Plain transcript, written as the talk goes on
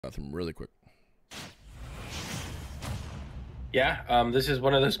Bathroom really quick. Yeah, this is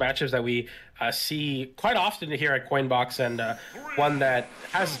one of those matches that we see quite often here at Coinbox, and one that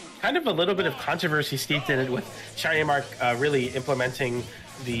has kind of a little bit of controversy steeped in it, with ShinyMark really implementing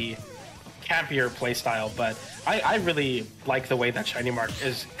the campier playstyle. But I really like the way that ShinyMark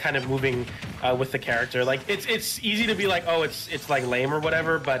is kind of moving with the character. Like it's easy to be like, oh, it's like lame or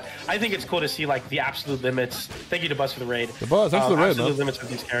whatever, but I think it's cool to see like the absolute limits. Thank you to Buzz for the raid. The Buzz, thanks for the raid, absolute man. limits of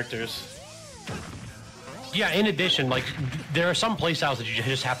these characters. Yeah, in addition, like, there are some playstyles that you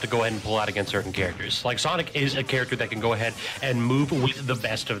just have to go ahead and pull out against certain characters. Like, Sonic is a character that can go ahead and move with the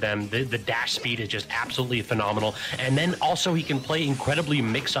best of them. The dash speed is just absolutely phenomenal. And then also he can play incredibly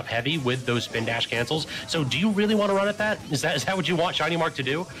mix-up heavy with those spin dash cancels. So do you really want to run at that? Is that what you want ShinyMark to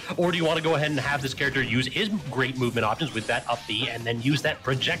do? Or do you want to go ahead and have this character use his great movement options with that up B, and then use that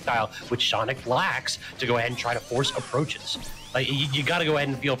projectile, which Sonic lacks, to go ahead and try to force approaches? Like, you got to go ahead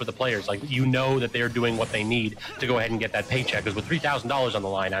and feel for the players. Like, you know that they're doing what they need to go ahead and get that paycheck. Because with $3,000 on the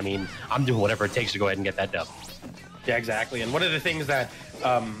line, I mean, I'm doing whatever it takes to go ahead and get that dub. Yeah, exactly. And one of the things that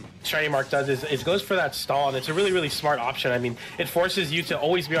ShinyMark does is goes for that stall, and it's a really, really smart option. I mean, it forces you to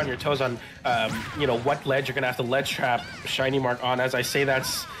always be on your toes on, you know, what ledge you're going to have to ledge trap ShinyMark on. As I say,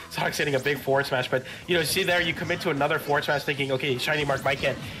 that's Sonic's hitting a big forward smash, but, you know, see there, you commit to another forward smash thinking, okay, ShinyMark might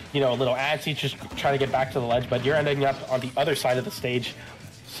get, you know, a little antsy, just trying to get back to the ledge, but you're ending up on the other side of the stage.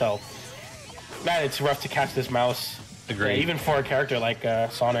 So, man, it's rough to catch this mouse. Agreed. Yeah, even for a character like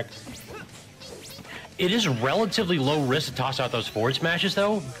Sonic. It is relatively low risk to toss out those forward smashes,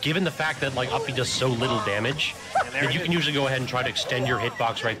 though, given the fact that, like, Uppy does so little damage, that you can usually go ahead and try to extend your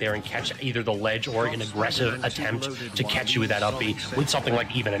hitbox right there and catch either the ledge or an aggressive attempt to catch you with that Uppy, with something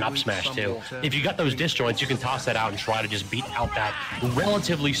like even an up smash, too. If you got those disjoints, you can toss that out and try to just beat out that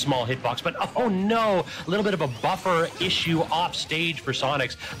relatively small hitbox. But, oh no, a little bit of a buffer issue off stage for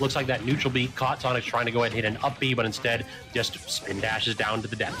Sonix. Looks like that neutral B caught Sonix trying to go ahead and hit an up B, but instead just spin dashes down to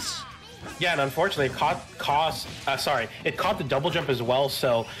the depths. Yeah, and unfortunately, it caught the double jump as well,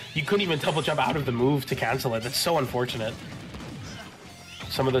 so you couldn't even double jump out of the move to cancel it. That's so unfortunate.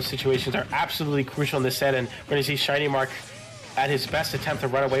 Some of those situations are absolutely crucial in this set, and we're going to see ShinyMark at his best attempt to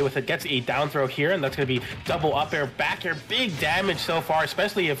run away with it. Gets a down throw here, and that's going to be double up air, back air. Big damage so far,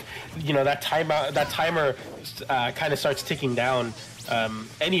 especially if, you know, that timer kind of starts ticking down.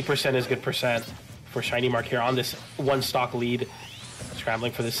 Any percent is good percent for ShinyMark here on this one stock lead.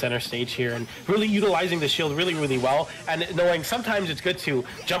 Scrambling for the center stage here and really utilizing the shield really, really well, and knowing sometimes it's good to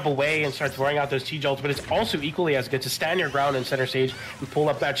jump away and start throwing out those T-jolts, but it's also equally as good to stand your ground in center stage and pull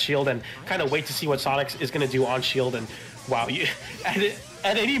up that shield and kind of wait to see what Sonix is going to do on shield. And wow,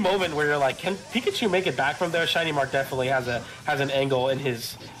 at any moment where you're like, can Pikachu make it back from there? ShinyMark definitely has an angle in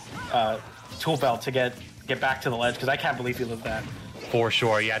his tool belt to get back to the ledge, because I can't believe he lived that. For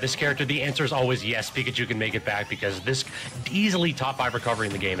sure, yeah. This character, the answer is always yes, Pikachu can make it back, because this easily top 5 recovery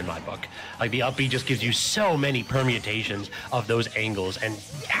in the game in my book. Like, the up B just gives you so many permutations of those angles, and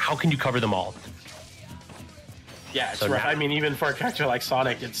how can you cover them all? Yeah, it's rough. I mean, even for a character like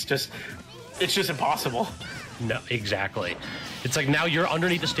Sonic, it's just impossible. No, exactly. It's like now you're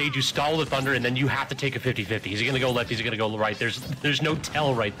underneath the stage, you stall the thunder, and then you have to take a 50-50. Is he going to go left? Is he going to go right? There's no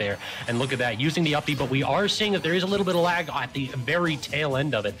tell right there. And look at that, using the up B, but we are seeing that there is a little bit of lag at the very tail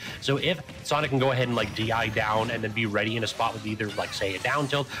end of it. So if Sonic can go ahead and, like, DI down and then be ready in a spot with either, like, say, a down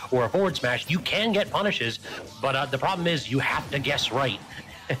tilt or a forward smash, you can get punishes, but the problem is you have to guess right.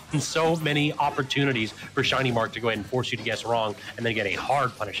 And so many opportunities for ShinyMark to go ahead and force you to guess wrong and then get a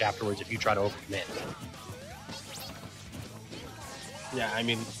hard punish afterwards if you try to overcommit. Yeah, I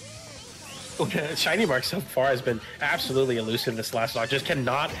mean, ShinyMark so far has been absolutely elusive this last stock. Just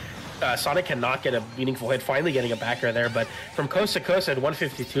cannot, Sonic cannot get a meaningful hit. Finally getting a backer there, but from coast to coast at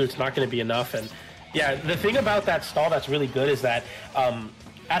 152, it's not going to be enough. And yeah, the thing about that stall that's really good is that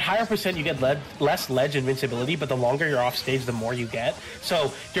at higher percent you get less ledge invincibility, but the longer you're off stage, the more you get.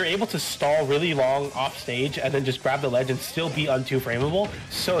 So you're able to stall really long off stage and then just grab the ledge and still be un-2 frameable.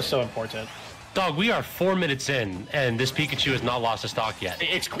 So important. Dog, we are 4 minutes in, and this Pikachu has not lost a stock yet.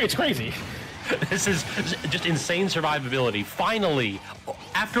 It's crazy. This is just insane survivability. Finally,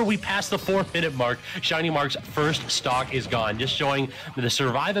 after we pass the 4-minute mark, ShinyMark's first stock is gone, just showing the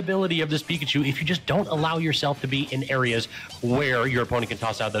survivability of this Pikachu if you just don't allow yourself to be in areas where your opponent can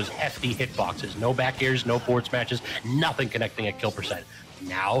toss out those hefty hitboxes. No back airs, no forward smashes, nothing connecting at kill percent.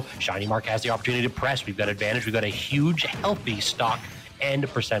 Now, ShinyMark has the opportunity to press. We've got advantage. We've got a huge, healthy stock and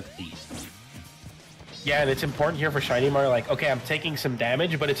percent lead. Yeah, and it's important here for ShinyMark, like, okay, I'm taking some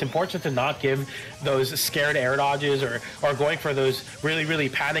damage, but it's important to not give those scared air dodges or going for those really, really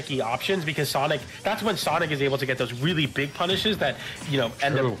panicky options, because Sonic, that's when Sonic is able to get those really big punishes that, you know,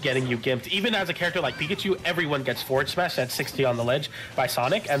 end up getting you gimped. Even as a character like Pikachu, everyone gets forward smashed at 60 on the ledge by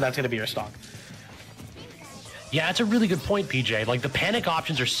Sonic, and that's going to be your stock. Yeah, that's a really good point, PJ. Like, the panic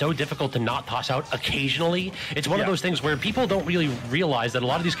options are so difficult to not toss out occasionally. It's one of those things where people don't really realize that a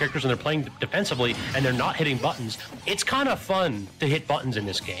lot of these characters, when they're playing defensively and they're not hitting buttons, it's kind of fun to hit buttons in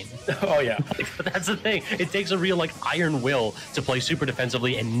this game. Oh, yeah. But that's the thing. It takes a real, like, iron will to play super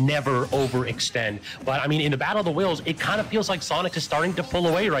defensively and never overextend. But, I mean, in the Battle of the Wills, it kind of feels like Sonic is starting to pull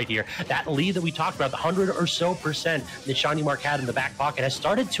away right here. That lead that we talked about, the 100 or so percent that ShinyMark had in the back pocket, has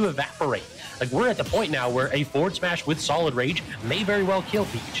started to evaporate. Like, we're at the point now where a forward smash with solid rage may very well kill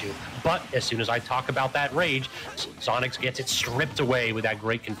Pikachu. But as soon as I talk about that rage, Sonix gets it stripped away with that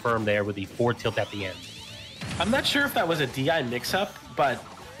great confirm there with the forward tilt at the end. I'm not sure if that was a DI mix-up, but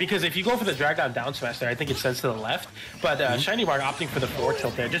because if you go for the drag down smash there, I think it sends to the left. But ShinyMark opting for the forward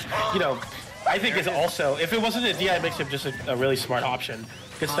tilt there, just, you know, I think is also, if it wasn't a DI mix-up, just a really smart option.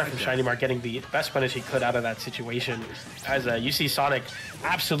 Good stuff from ShinyMark, getting the best punish he could out of that situation. As you see Sonic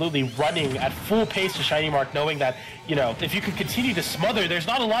absolutely running at full pace to ShinyMark, knowing that, you know, if you can continue to smother, there's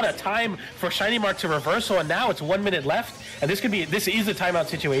not a lot of time for ShinyMark to reversal, and now it's 1 minute left, and this is a timeout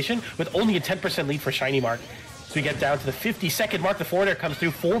situation with only a 10% lead for ShinyMark. So we get down to the 50-second mark. The forward air comes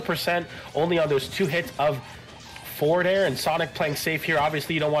through, 4% only on those 2 hits of forward air, and Sonic playing safe here.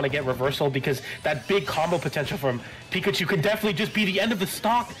 Obviously, you don't want to get reversal because that big combo potential from Pikachu could definitely just be the end of the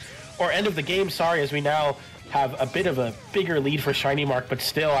stock, or end of the game, sorry, as we now have a bit of a bigger lead for ShinyMark, but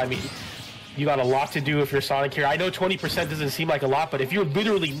still, I mean, you got a lot to do if you're Sonic here. I know 20% doesn't seem like a lot, but if you're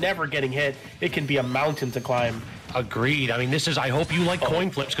literally never getting hit, it can be a mountain to climb. Agreed. I mean, this is, I hope you like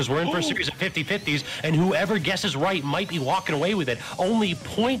coin flips, because we're in for a series of 50-50s, and whoever guesses right might be walking away with it. Only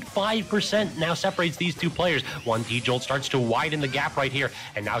 0.5% now separates these two players. One T-Jolt starts to widen the gap right here,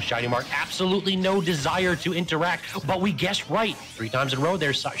 and now ShinyMark, absolutely no desire to interact, but we guessed right. 3 times in a row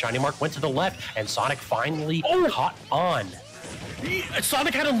there, ShinyMark went to the left, and Sonic finally caught on.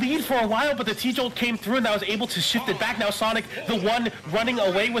 Sonic had a lead for a while, but the T-Jolt came through and I was able to shift it back. Now Sonic, the one running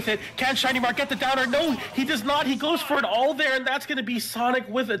away with it. Can ShinyMark get the downer? No, he does not. He goes for it all there, and that's going to be Sonic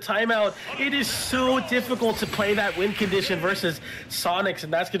with a timeout. It is so difficult to play that win condition versus Sonic's,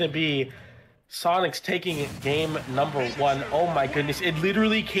 and that's going to be Sonic's taking game number 1. Oh my goodness, it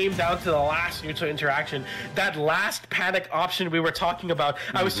literally came down to the last neutral interaction. That last panic option we were talking about.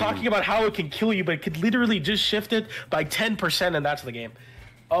 I was talking about how it can kill you, but it could literally just shift it by 10%, and that's the game.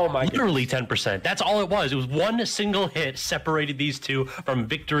 Oh my Literally goodness. 10%. That's all it was. It was one single hit separated these two from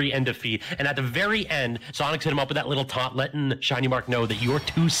victory and defeat. And at the very end, Sonix hit him up with that little taunt, letting ShinyMark know that you're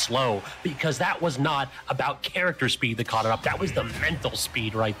too slow, because that was not about character speed that caught it up. That was the mental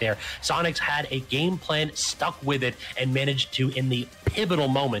speed right there. Sonix had a game plan, stuck with it, and managed to, in the pivotal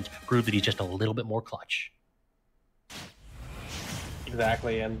moment, prove that he's just a little bit more clutch.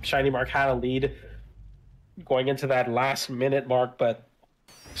 Exactly. And ShinyMark had a lead going into that last minute mark, but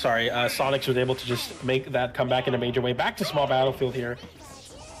sorry, Sonix was able to just make that come back in a major way. Back to small battlefield here.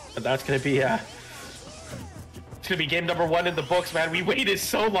 But that's going to be it's going to be game number 1 in the books, man. We waited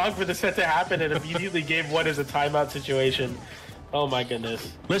so long for this set to happen, and immediately game 1 is a timeout situation. Oh my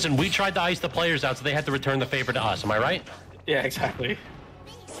goodness. Listen, we tried to ice the players out, so they had to return the favor to us. Am I right? Yeah, exactly.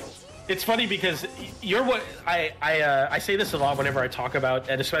 It's funny because you're what I say this a lot whenever I talk about,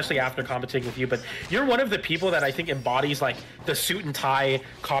 and especially after commentating with you, but you're one of the people that I think embodies like the suit and tie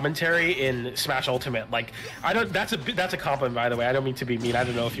commentary in Smash Ultimate. Like, I don't, that's a compliment, by the way. I don't mean to be mean. I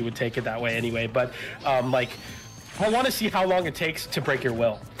don't know if you would take it that way anyway, but like, I want to see how long it takes to break your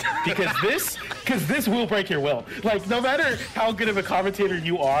will, because this will break your will. Like, no matter how good of a commentator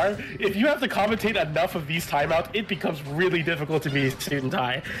you are, if you have to commentate enough of these timeouts, it becomes really difficult to be suit and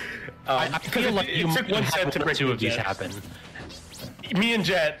tie. I feel like you took one set to break 2 of these happen. Me and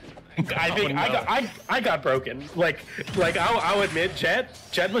Jet, I think I got broken. Like I'll admit,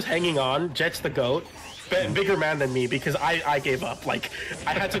 Jet was hanging on. Jet's the GOAT. Bigger man than me, because I gave up. Like,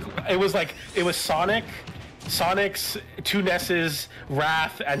 I had to. It was Sonic's, 2 Nesses,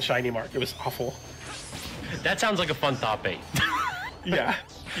 Wrath, and ShinyMark. It was awful. That sounds like a fun top 8. Yeah.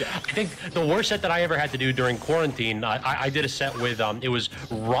 Yeah. I think the worst set that I ever had to do during quarantine, I did a set with, it was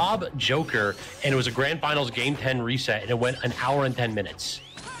Rob Joker, and it was a Grand Finals Game 10 reset, and it went 1 hour and 10 minutes.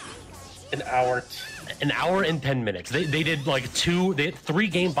 An hour. An hour and 10 minutes. They did like they had 3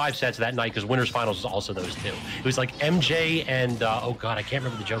 Game 5 sets that night because Winners Finals was also those 2. It was like MJ and oh god, I can't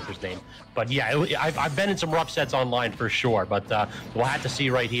remember the Joker's name. But yeah, I've been in some rough sets online for sure. But we'll have to see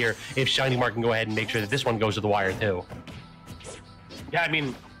right here if ShinyMark can go ahead and make sure that this one goes to the wire too. Yeah, I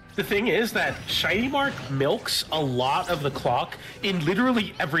mean, the thing is that ShinyMark milks a lot of the clock in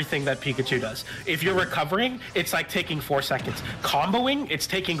literally everything that Pikachu does. If you're recovering, it's like taking 4 seconds. Comboing, it's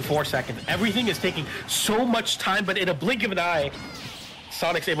taking 4 seconds. Everything is taking so much time, but in a blink of an eye,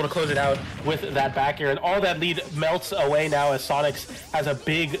 Sonic's able to close it out with that back air, and all that lead melts away now as Sonix has a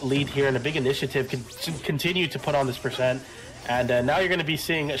big lead here and a big initiative to continue to put on this percent. And now you're going to be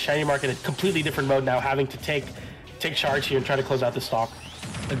seeing ShinyMark in a completely different mode now, having to take charge here and try to close out the stock.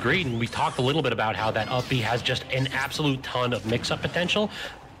 Agreed, and we talked a little bit about how that up B has just an absolute ton of mix-up potential,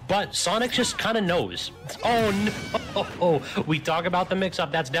 but Sonix just kind of knows. Oh no! We talk about the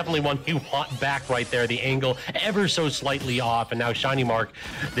mix-up, that's definitely one you want back right there. The angle ever so slightly off, and now ShinyMark,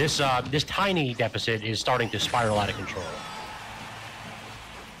 this tiny deficit is starting to spiral out of control.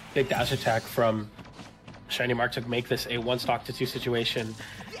 Big dash attack from ShinyMark to make this a 1 stock to 2 situation.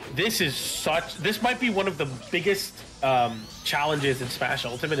 This might be one of the biggest challenges in Smash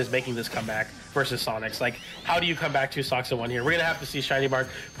Ultimate, is making this comeback versus Sonix. Like, how do you come back 2 stocks to 1 here? We're gonna have to see ShinyMark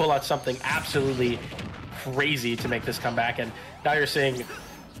pull out something absolutely crazy to make this comeback. And now you're seeing,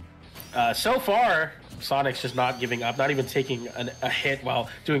 so far, Sonix just not giving up, not even taking a hit while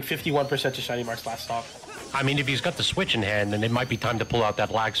doing 51% to ShinyMark's last stock. I mean, if he's got the switch in hand, then it might be time to pull out that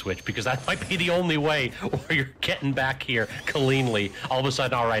lag switch, because that might be the only way where you're getting back here cleanly. All of a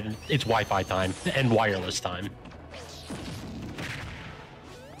sudden, all right, it's Wi-Fi time and wireless time.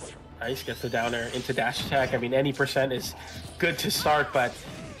 Nice, gets the downer into dash attack. I mean, any percent is good to start, but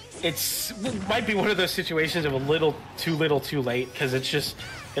it might be one of those situations of a little too late, because it's just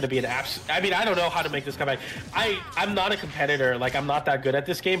going to be an I mean, I don't know how to make this comeback. I'm not a competitor, like, I'm not that good at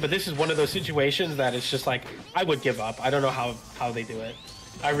this game, but this is one of those situations that it's just like, I would give up. I don't know how they do it.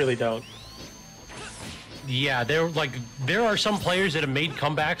 I really don't. Yeah, there are some players that have made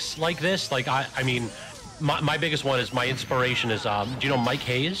comebacks like this. Like, I mean, my biggest one is, my inspiration is, do you know Mike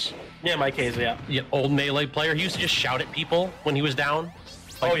Hayes? Yeah, Mike Hayes, yeah. Yeah, old Melee player. He used to just shout at people when he was down.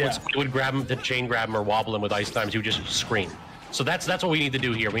 Like, oh, yeah. He would grab him, to chain grab him or wobble him with ice times. He would just scream. So that's what we need to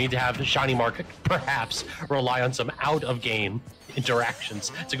do here. We need to have ShinyMark perhaps rely on some out-of-game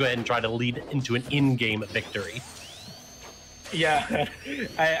interactions to go ahead and try to lead into an in-game victory. Yeah,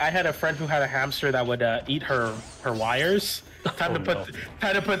 I had a friend who had a hamster that would eat her wires. Time to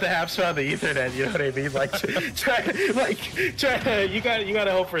put the hamster on the Ethernet. You know what I mean? Like, you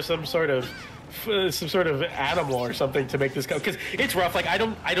gotta hope for some sort of animal or something to make this go, because it's rough. Like, I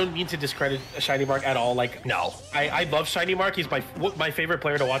don't mean to discredit ShinyMark at all. Like, no, I love ShinyMark. He's my favorite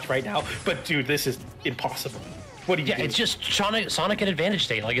player to watch right now. But dude, this is impossible. What do you do? It's just Sonic at advantage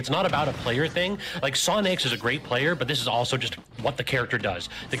state. Like, it's not about a player thing. Like, Sonix is a great player, but this is also just what the character does.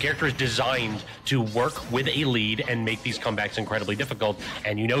 The character is designed to work with a lead and make these comebacks incredibly difficult.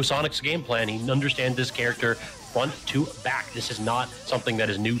 And you know Sonic's game plan. He understands this character front to back. This is not something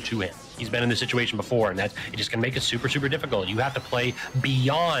that is new to him. He's been in this situation before, and it just can make it super, super difficult. You have to play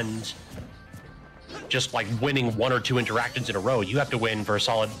beyond just like winning 1 or 2 interactions in a row. You have to win for a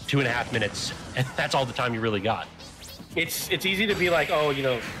solid 2.5 minutes, and that's all the time you really got. It's easy to be like, oh, you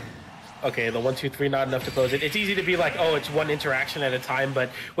know, okay, the 1, 2, 3, not enough to close it. It's easy to be like, oh, it's 1 interaction at a time, but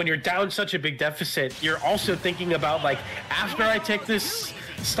when you're down such a big deficit, you're also thinking about, like, after I take this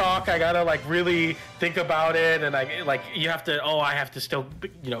stock, I gotta, like, really think about it, and you have to, I have to still,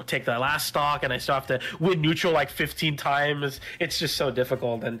 you know, take the last stock, and I still have to win neutral like 15 times. It's just so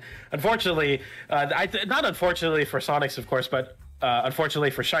difficult, and unfortunately, not unfortunately for Sonix, of course, but unfortunately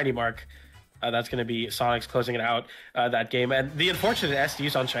for ShinyMark, that's going to be Sonix closing it out that game. And the unfortunate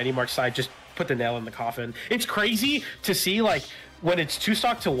SDs on ShinyMark's side just put the nail in the coffin. It's crazy to see, like, when it's 2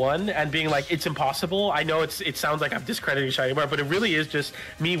 stock to 1 and being like, it's impossible. I know it sounds like I'm discrediting ShinyMark, but it really is just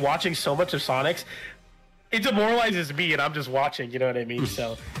me watching so much of Sonix. It demoralizes me, and I'm just watching, you know what I mean?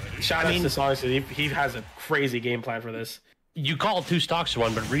 So shout out to Sonix. He has a crazy game plan for this. You call it 2 stocks to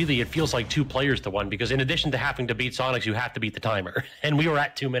 1, but really it feels like 2 players to 1, because in addition to having to beat Sonix, you have to beat the timer. And we were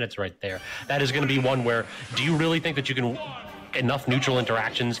at 2 minutes right there. That is going to be one where, do you really think that you can enough neutral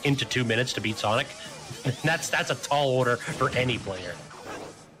interactions into 2 minutes to beat Sonic? That's a tall order for any player.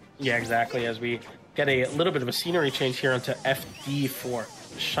 Yeah, exactly. As we get a little bit of a scenery change here onto FD for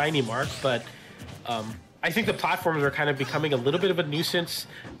ShinyMark, but I think the platforms are kind of becoming a little bit of a nuisance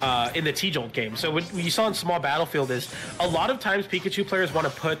in the T-Jolt game. So what you saw in Small Battlefield is a lot of times Pikachu players want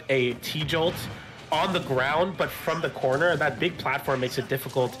to put a T-Jolt on the ground, but from the corner. That big platform makes it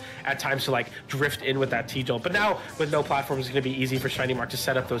difficult at times to like drift in with that T-jolt. But now with no platform, it's going to be easy for ShinyMark to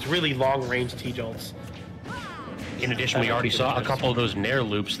set up those really long-range T-jolts. In addition, we already saw a couple of those Nair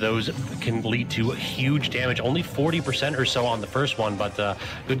loops. Those can lead to huge damage. Only 40% or so on the first one, but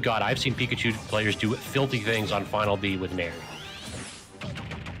good God, I've seen Pikachu players do filthy things on Final B with Nair.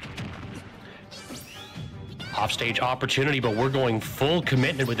 Offstage opportunity, but we're going full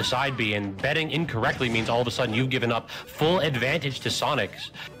commitment with the side B, and betting incorrectly means all of a sudden you've given up full advantage to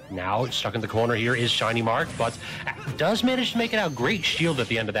Sonix. Now stuck in the corner here is ShinyMark, but does manage to make it out. Great shield at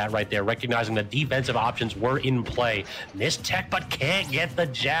the end of that right there, recognizing the defensive options were in play. Missed tech, but can't get the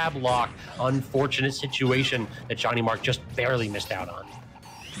jab lock. Unfortunate situation that ShinyMark just barely missed out on.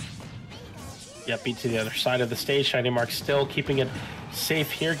 Yep, beat to the other side of the stage. ShinyMark still keeping it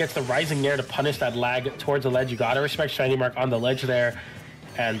safe here. Gets the rising Nair to punish that lag towards the ledge. You gotta respect ShinyMark on the ledge there.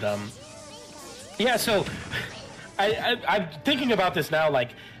 And yeah, so I'm thinking about this now.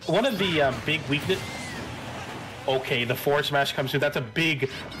 Like, one of the big weakness. Okay, the forward smash comes through. That's a big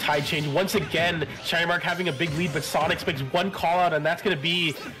tide change. Once again, ShinyMark having a big lead, but Sonix makes one call out, and that's going to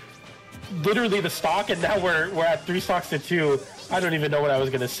be literally the stock. And now we're at 3 stocks to 2. I don't even know what I was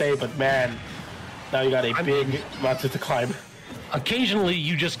going to say, but man, now you got a big mountain to climb. Occasionally,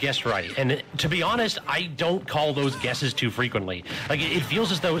 you just guess right. And to be honest, I don't call those guesses too frequently. Like, it feels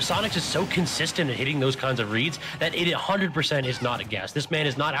as though Sonix is so consistent at hitting those kinds of reads that it 100% is not a guess. This man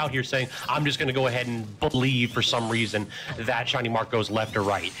is not out here saying, I'm just going to go ahead and believe for some reason that ShinyMark goes left or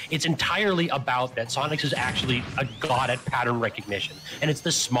right. It's entirely about that Sonix is actually a god at pattern recognition. And it's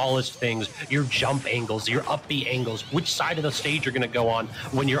the smallest things, your jump angles, your up B angles, which side of the stage you're going to go on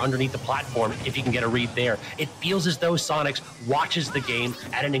when you're underneath the platform, if you can get a read there. It feels as though Sonix watches the game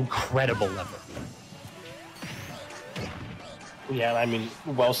at an incredible level. Yeah, I mean,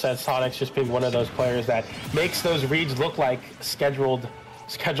 well said. Sonix just being one of those players that makes those reads look like scheduled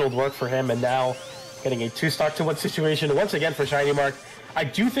work for him, and now getting a 2-stock to 1 situation once again for ShinyMark. I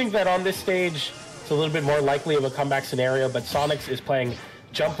do think that on this stage it's a little bit more likely of a comeback scenario, but Sonix is playing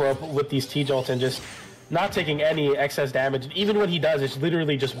jump rope with these T-jolts and just not taking any excess damage. And even when he does, it's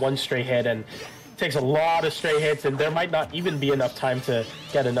literally just one stray hit, and takes a lot of stray hits, and there might not even be enough time to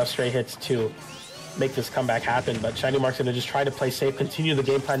get enough stray hits to make this comeback happen. But ShinyMark's going to just try to play safe, continue the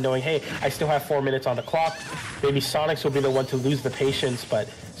game plan, knowing, hey, I still have 4 minutes on the clock. Maybe Sonix will be the one to lose the patience, but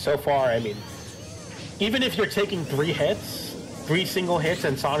so far, I mean, even if you're taking 3 single hits,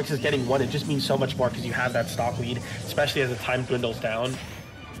 and Sonix is getting 1, it just means so much more because you have that stock lead, especially as the time dwindles down.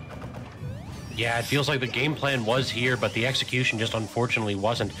 Yeah, it feels like the game plan was here, but the execution just unfortunately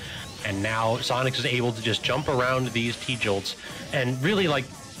wasn't. And now Sonix is able to just jump around these T-jolts, and really, like,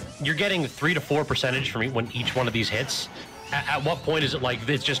 you're getting 3 to 4% from each one of these hits. At what point is it like,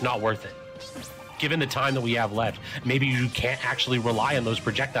 it's just not worth it? Given the time that we have left, maybe you can't actually rely on those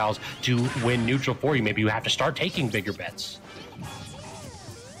projectiles to win neutral for you. Maybe you have to start taking bigger bets.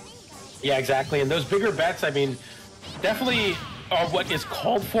 Yeah, exactly. And those bigger bets, I mean, definitely are what is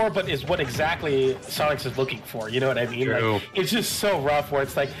called for, but is what exactly Sonix is looking for. You know what I mean? True. Like, it's just so rough where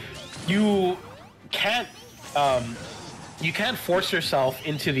it's like, you can't force yourself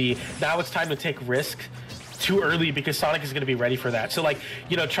into the now it's time to take risk too early, because Sonix is going to be ready for that. So, like,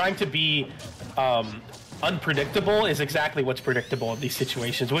 you know, trying to be unpredictable is exactly what's predictable in these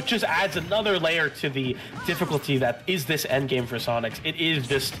situations, which just adds another layer to the difficulty that is this end game for Sonix. It is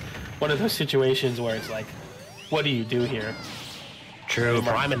just one of those situations where it's like, what do you do here? True.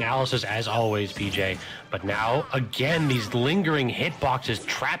 Prime analysis as always, PJ. But now, again, these lingering hitboxes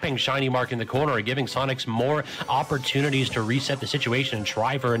trapping ShinyMark in the corner are giving Sonix more opportunities to reset the situation and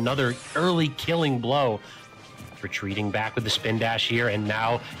try for another early killing blow. Retreating back with the spin dash here, and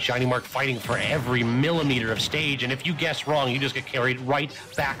now ShinyMark fighting for every millimeter of stage, and if you guess wrong, you just get carried right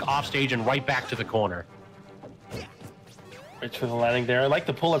back off stage and right back to the corner. Right for the landing there. I like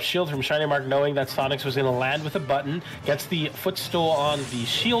the pull-up shield from ShinyMark, knowing that Sonix was going to land with a button. Gets the footstool on the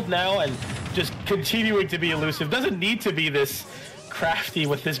shield now, and just continuing to be elusive. Doesn't need to be this crafty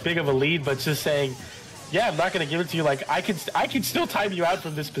with this big of a lead, but just saying, yeah, I'm not going to give it to you. Like, I can still time you out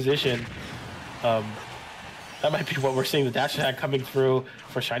from this position. That might be what we're seeing. The dash attack coming through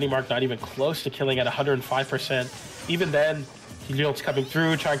for ShinyMark, not even close to killing at 105%. Even then, T-jolt's coming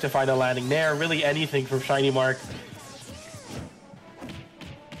through, trying to find a landing there. Really anything from ShinyMark.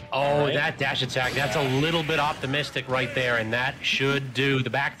 Oh, right. That dash attack, that's a little bit optimistic right there, and that should do. The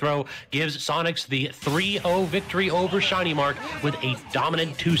back throw gives Sonix the 3-0 victory over ShinyMark with a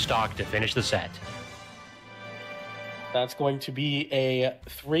dominant 2-stock to finish the set. That's going to be a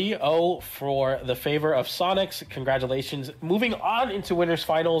 3-0 for the favor of Sonix. Congratulations. Moving on into winners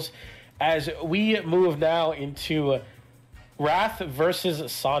finals. as we move now into Wrath versus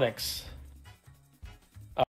Sonix.